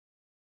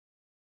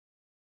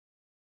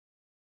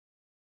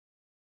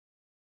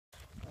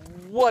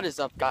What is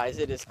up, guys?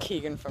 It is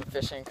Keegan from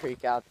Fishing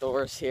Creek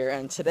Outdoors here,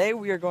 and today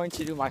we are going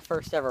to do my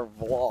first ever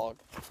vlog.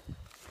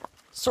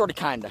 Sorta,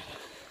 kinda.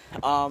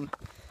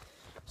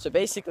 So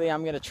basically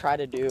I'm gonna try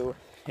to do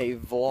a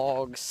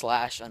vlog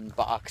slash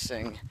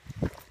unboxing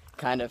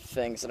kind of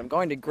thing. So I'm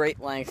going to great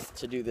length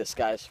to do this,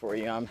 guys, for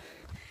you. I'm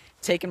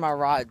taking my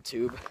rod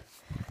tube,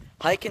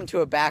 hiking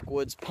to a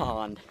backwoods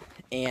pond,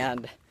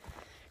 and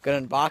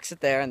gonna unbox it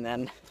there, and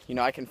then, you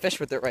know, I can fish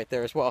with it right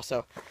there as well.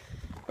 So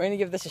we're gonna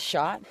give this a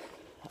shot.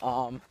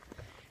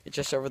 It's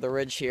just over the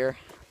ridge here.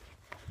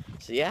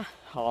 So yeah,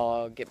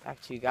 I'll get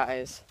back to you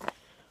guys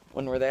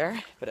when we're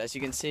there. But as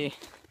you can see,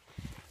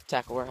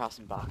 tackle warehouse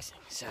unboxing.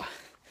 So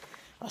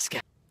let's go.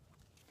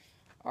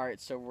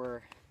 Alright, so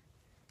we're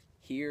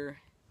here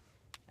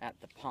at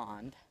the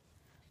pond.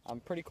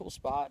 Pretty cool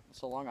spot.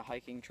 It's along a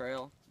hiking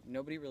trail.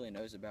 Nobody really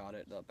knows about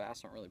it. The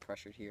bass aren't really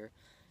pressured here.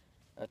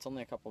 It's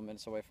only a couple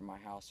minutes away from my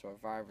house, so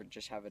if I ever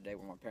just have a day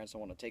where my parents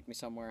don't want to take me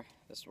somewhere,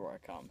 this is where I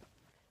come.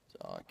 So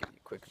I'll give you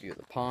a quick view of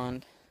the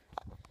pond.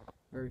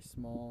 Very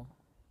small,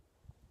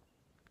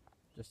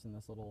 just in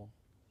this little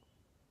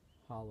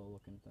hollow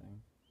looking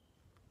thing.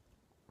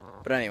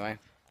 But anyway,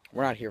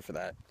 we're not here for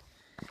that.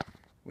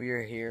 We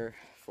are here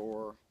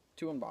for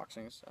two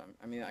unboxings.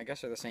 I mean, I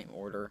guess they're the same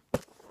order,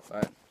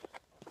 but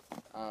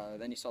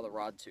then you saw the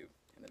rod tube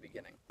in the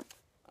beginning.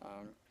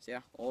 So yeah,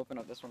 we'll open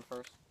up this one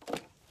first.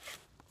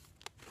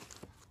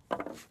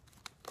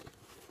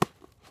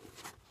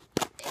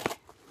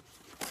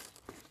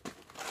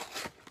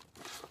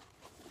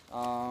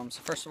 So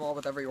first of all,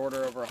 with every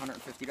order over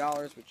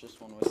 $150, which this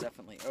one was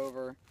definitely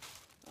over,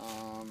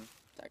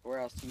 tackle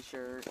warehouse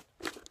t-shirt,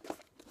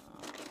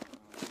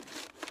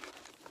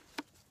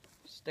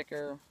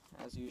 sticker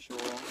as usual,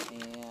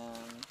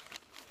 and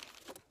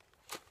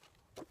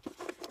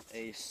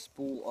a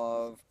spool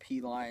of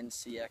Pline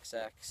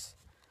CXX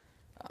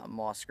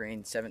moss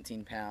green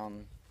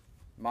 17-pound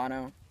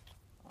mono.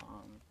 See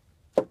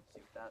what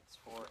that's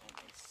for in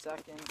a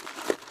second.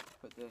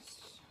 Put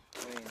this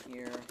way in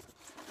here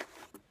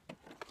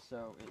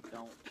so it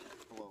don't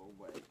blow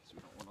away because we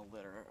don't want to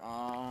litter.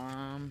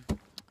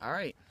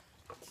 Alright,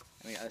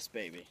 we got this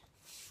baby.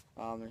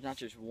 There's not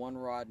just one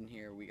rod in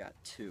here, we got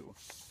two.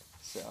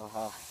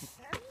 So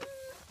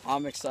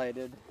I'm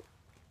excited.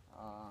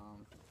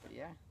 But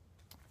yeah.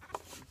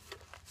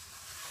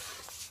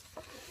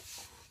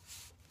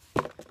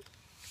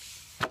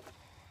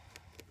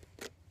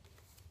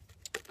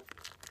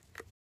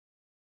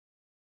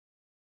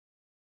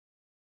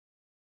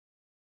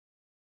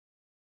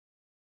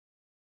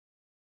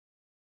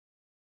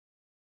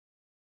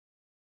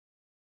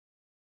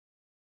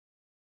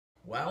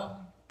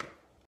 Well,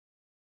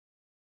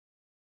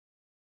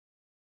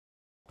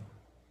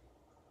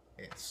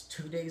 it's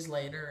 2 days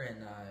later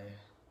and I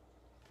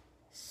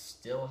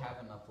still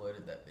haven't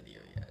uploaded that video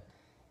yet.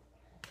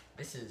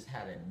 This is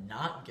how to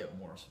not get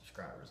more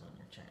subscribers on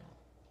your channel.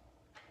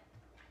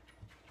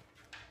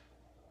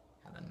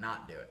 How to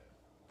not do it.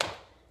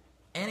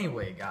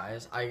 Anyway,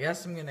 guys, I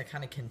guess I'm gonna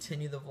kind of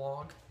continue the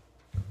vlog.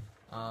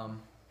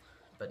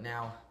 But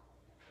now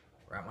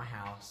we're at my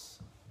house.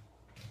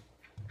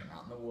 I'm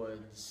out in the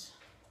woods.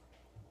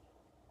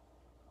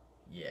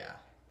 Yeah.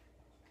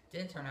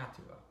 Didn't turn out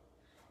too well.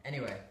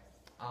 Anyway,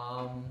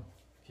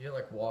 if you hear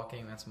like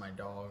walking, that's my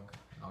dog.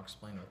 I'll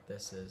explain what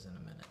this is in a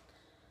minute.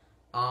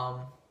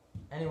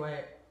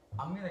 Anyway,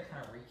 I'm gonna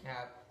kind of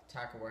recap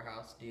tackle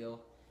warehouse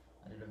deal.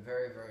 I did a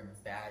very, very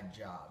bad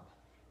job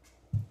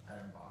at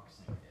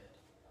unboxing it.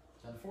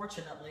 So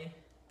unfortunately,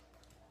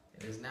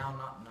 it is now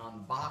not an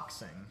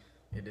unboxing.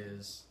 It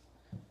is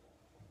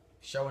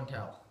show and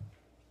tell.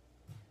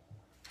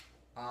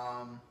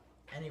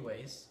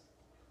 Anyways,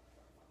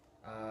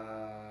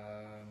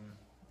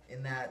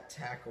 in that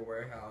tackle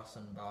warehouse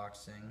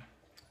unboxing,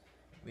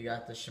 we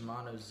got the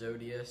Shimano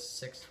Zodias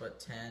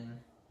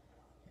 6'10",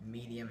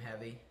 medium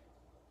heavy,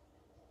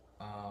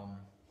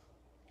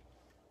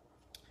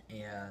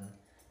 and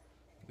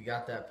we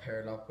got that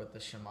paired up with the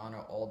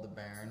Shimano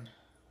Aldebaran.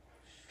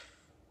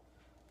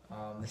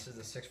 This is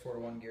the 6:4 to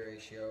 1 gear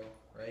ratio,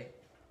 right?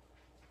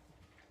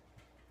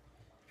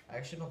 I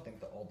actually don't think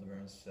the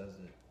Aldebaran says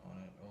it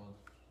on it. Well,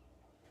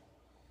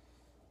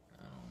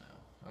 I don't know.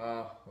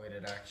 Oh, wait,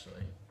 it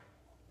actually.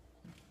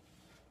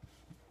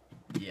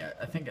 Yeah,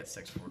 I think it's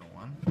 6:4 to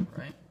 1,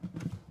 right?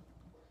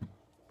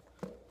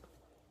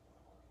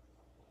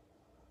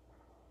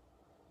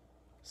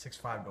 Six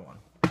 5 to 1.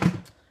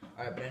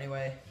 Alright, but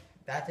anyway,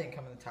 that didn't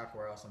come in the tackle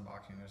warehouse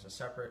unboxing. There's a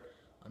separate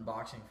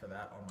unboxing for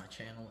that on my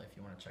channel if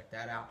you want to check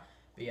that out.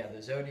 But yeah,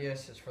 the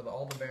Zodias is for the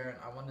Aldebaran.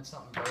 I wanted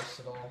something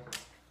versatile.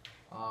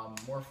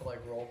 More for like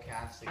roll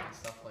casting and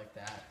stuff like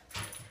that.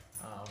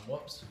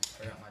 Whoops,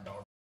 I got my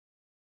dog.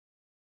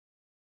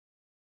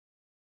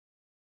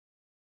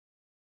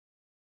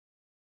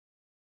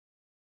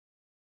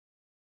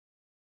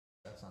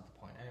 That's not the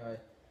point. Anyway,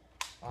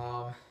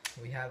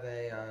 we have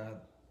a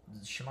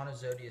Shimano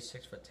Zodias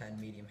 6'10"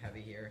 medium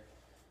heavy here.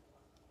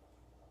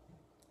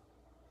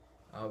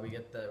 We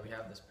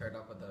have this paired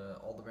up with the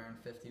Aldebaran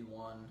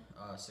 51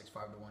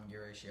 6.5 to 1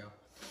 gear ratio.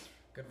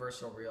 good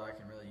versatile reel. I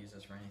can really use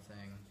this for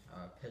anything.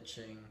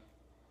 Pitching,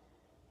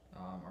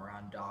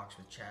 around docks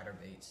with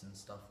chatterbaits and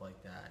stuff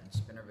like that, and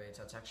spinnerbaits.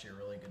 That's actually a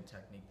really good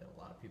technique that a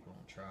lot of people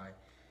don't try.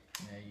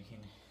 You know, you can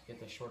get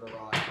the shorter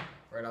rod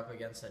right up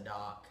against the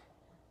dock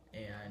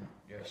and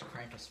just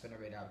crank a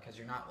spinnerbait out, because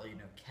you're not, you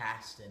know,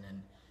 casting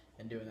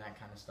and doing that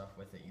kind of stuff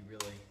with it. You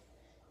really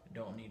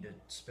don't need a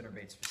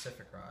spinnerbait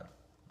specific rod.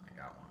 I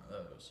got one of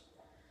those.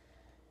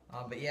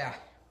 But yeah,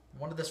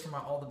 wanted this for my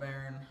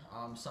Aldebaran,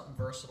 something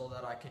versatile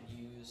that I could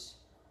use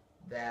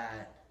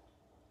that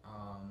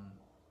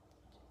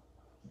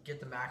get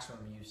the maximum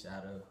use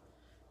out of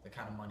the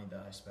kind of money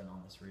that I spent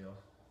on this reel.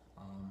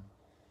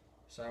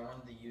 So I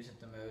wanted to use it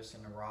the most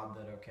in a rod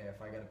that, okay,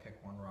 if I gotta pick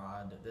one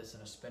rod, this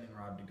and a spinning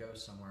rod to go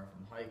somewhere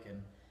from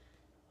hiking,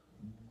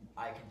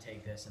 I can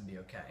take this and be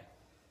okay.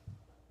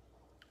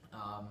 Yeah,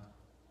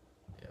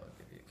 I'll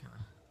give you kind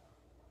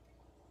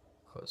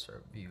of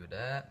closer view of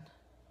that.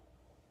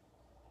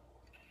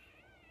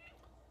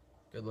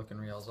 Good looking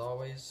reel as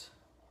always.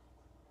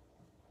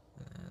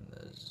 And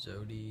the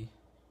Zodi,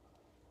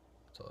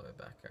 it's all the way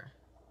back there.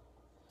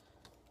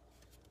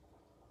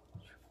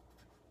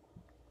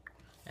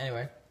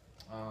 Anyway,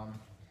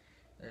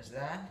 there's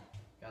that.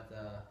 Got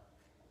the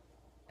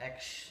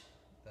X,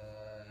 the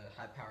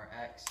high power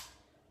X.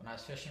 When I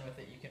was fishing with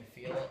it, you can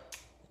feel it.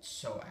 It's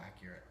so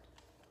accurate.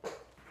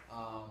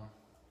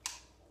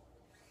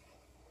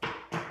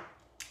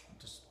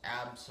 Just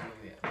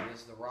absolutely,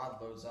 because the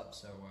rod loads up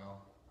so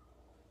well.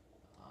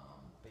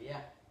 But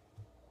yeah,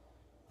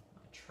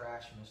 my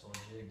trash missile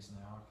jigs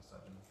now because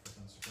I've been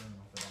freaking screwing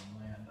with it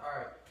on land. All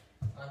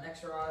right,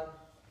 next rod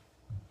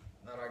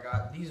that I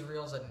got. These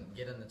reels I didn't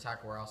get in the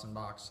Tackle Warehouse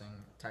unboxing,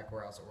 Tackle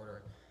Warehouse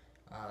order.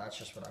 That's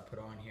just what I put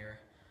on here.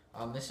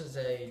 This is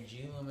a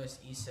loomis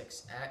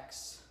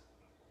E6X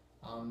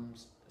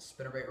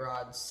spinnerbait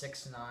rod,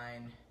 6'9",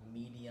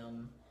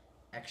 medium,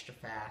 extra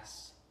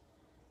fast.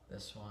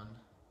 This one.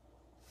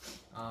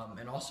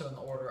 And also in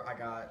the order I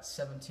got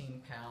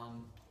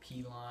 17-pound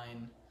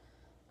Pline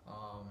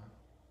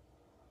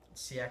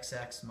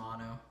CXX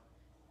mono,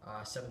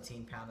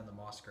 17-pound in the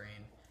moss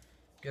grain.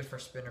 Good for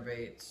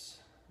spinnerbaits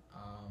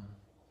and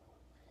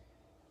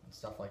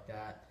stuff like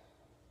that.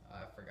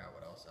 I forgot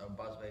what else. Oh,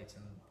 buzzbaits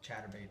and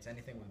chatterbaits,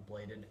 anything with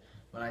bladed.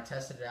 When I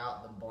tested it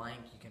out, the blank,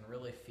 you can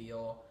really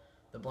feel,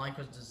 the blank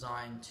was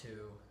designed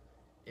to,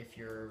 if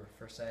you're,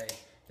 for say,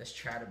 this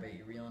chatterbait,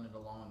 you're reeling it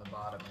along the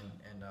bottom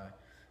and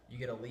you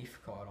get a leaf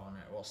caught on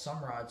it. Well,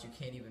 some rods you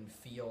can't even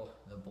feel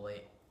the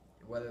blade,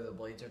 whether the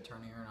blades are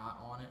turning or not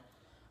on it.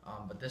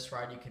 But this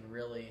rod you can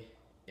really,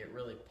 it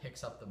really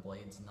picks up the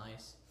blades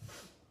nice.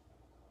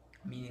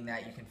 Meaning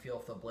that you can feel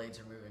if the blades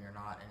are moving or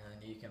not, and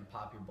then you can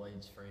pop your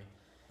blades free.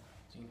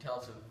 So you can tell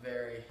it's a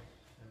very,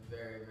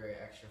 very, very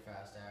extra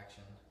fast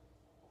action.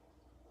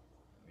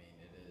 I mean,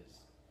 it is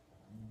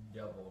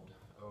doubled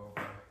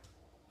over.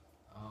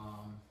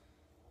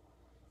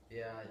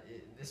 Yeah,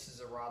 this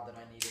is a rod that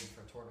I needed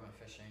for tournament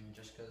fishing,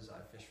 just because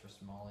I fish for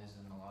smallies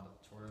in a lot of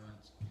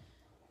tournaments.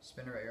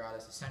 Spinnerbait rod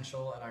is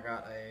essential, and I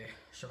got a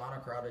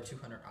Shimano Curado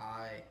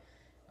 200i,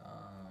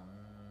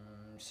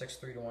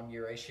 6:3 to 1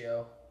 gear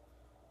ratio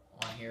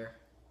on here.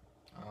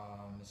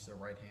 This is the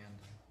right hand.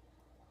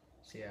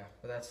 So yeah,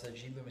 but that's the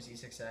loomis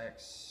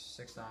E6X,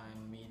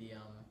 6'9",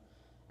 medium,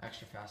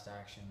 extra fast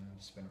action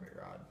spinnerbait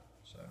rod.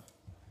 So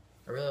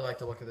I really like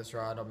the look of this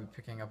rod. I'll be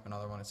picking up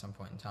another one at some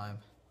point in time.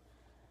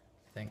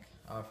 I think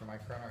for my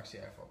Chrono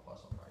CI4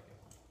 Plus, I'll probably get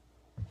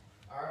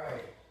one. All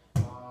right.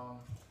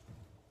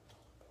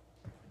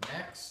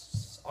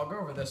 Next, I'll go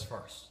over this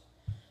first,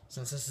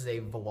 since this is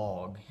a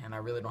vlog and I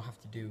really don't have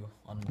to do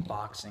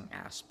unboxing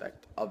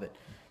aspect of it.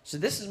 So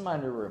this is my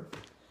new room.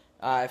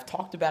 I've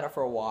talked about it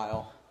for a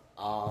while.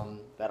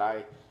 That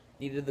I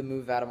needed to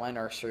move out of my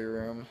nursery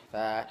room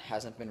that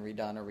hasn't been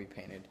redone or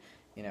repainted,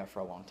 you know, for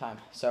a long time.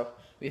 So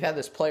we've had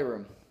this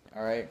playroom,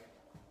 all right,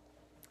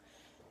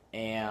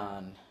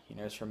 and you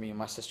know, it's for me and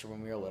my sister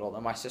when we were little.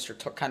 And my sister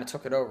kind of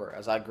took it over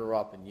as I grew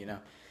up, and you know,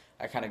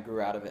 I kind of grew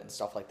out of it and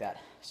stuff like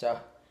that. So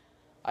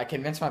I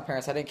convinced my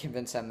parents. I didn't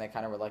convince them. They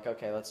kind of were like,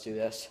 okay, let's do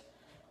this.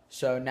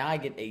 So now I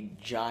get a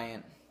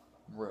giant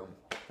room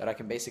that I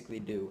can basically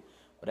do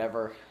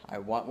whatever I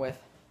want with.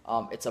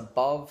 It's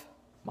above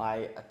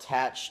my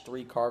attached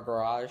 3-car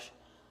garage.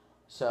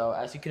 So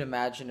as you can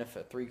imagine, if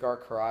a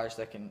 3-car garage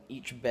that can,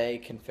 each bay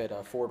can fit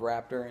a Ford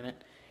Raptor in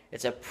it,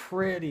 it's a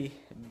pretty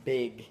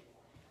big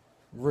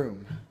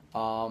room.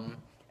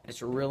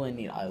 It's really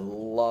neat. I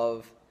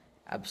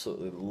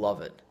absolutely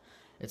love it.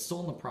 It's still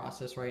in the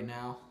process right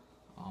now.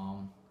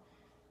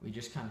 We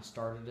just kind of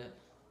started it,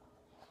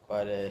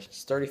 but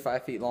it's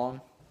 35 feet long.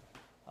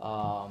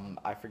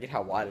 I forget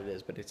how wide it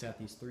is, but it's got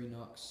these 3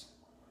 nooks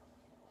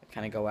that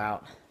kind of go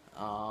out.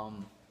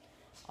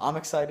 I'm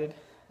excited.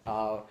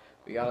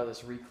 We got all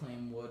this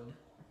reclaimed wood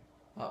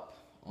up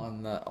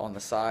on the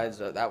sides.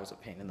 That was a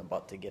pain in the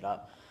butt to get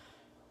up.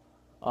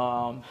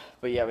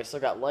 But yeah, we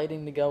still got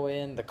lighting to go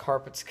in. The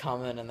carpet's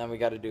coming, and then we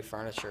got to do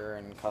furniture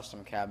and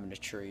custom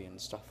cabinetry and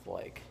stuff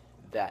like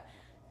that.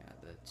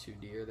 Got the 2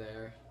 deer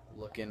there,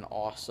 looking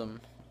awesome.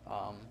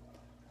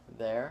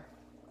 There.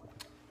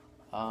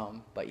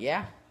 But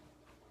yeah,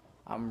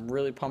 I'm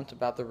really pumped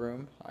about the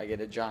room. I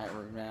get a giant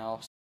room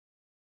now.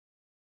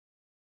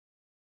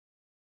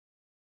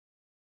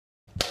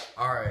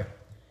 Alright,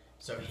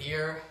 so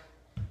here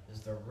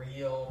is the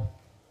real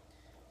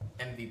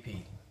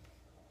MVP.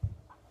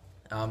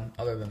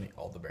 Other than the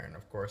Aldebaran,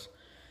 of course.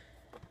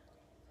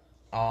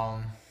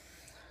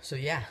 So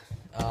yeah,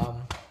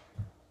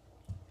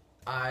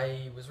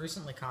 I was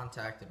recently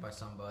contacted by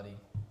somebody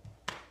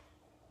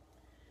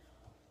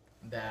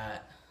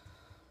that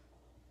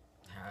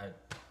had,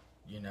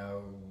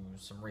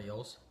 some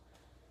reels,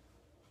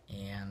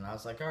 and I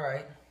was like,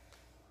 alright,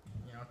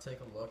 take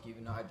a look,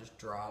 even though I just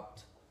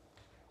dropped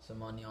some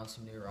money on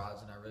some new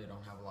rods and I really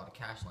don't have a lot of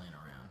cash laying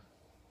around.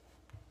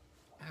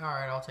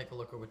 Alright, I'll take a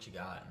look at what you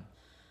got. And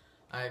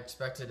I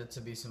expected it to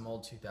be some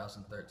old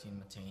 2013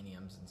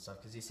 Metaniums and stuff,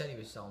 because he said he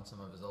was selling some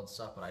of his old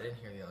stuff, but I didn't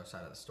hear the other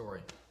side of the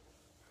story.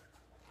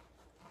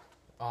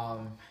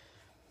 Long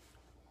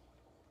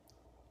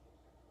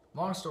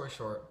story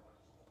short,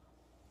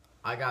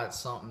 I got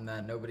something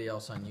that nobody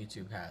else on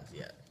YouTube has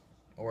yet.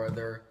 Or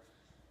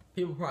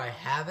people probably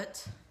have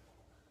it,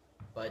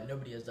 but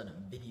nobody has done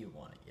a video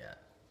on it yet.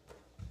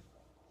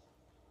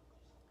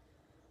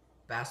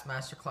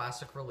 Bassmaster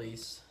Classic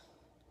release.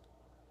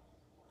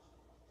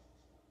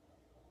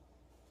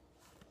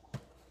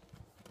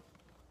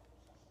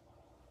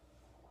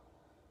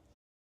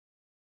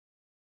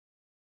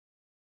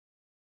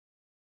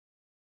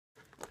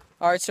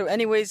 Alright, so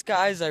anyways,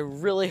 guys, I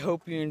really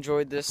hope you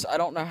enjoyed this. I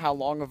don't know how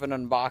long of an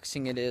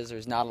unboxing it is.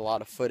 There's not a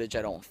lot of footage,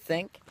 I don't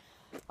think.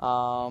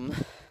 Hope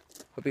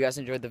you guys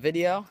enjoyed the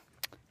video.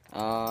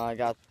 I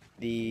got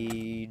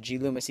the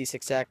loomis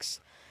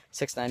E6X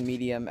 6.9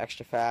 medium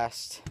extra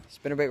fast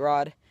spinnerbait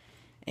rod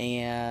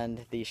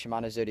and the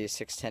Shimano Zodias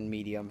 610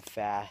 medium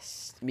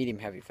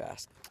heavy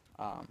fast.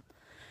 But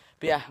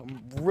yeah,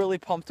 I'm really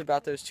pumped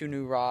about those two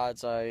new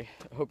rods. I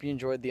hope you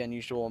enjoyed the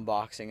unusual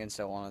unboxing and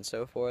so on and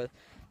so forth.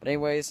 But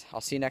anyways,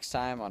 I'll see you next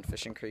time on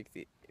Fishing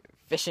Creek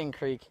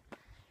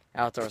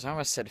Outdoors. I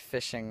almost said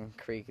Fishing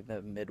Creek in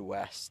the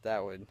Midwest.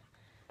 I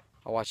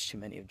watched too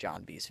many of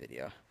John B's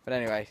video. But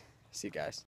anyway, see you guys.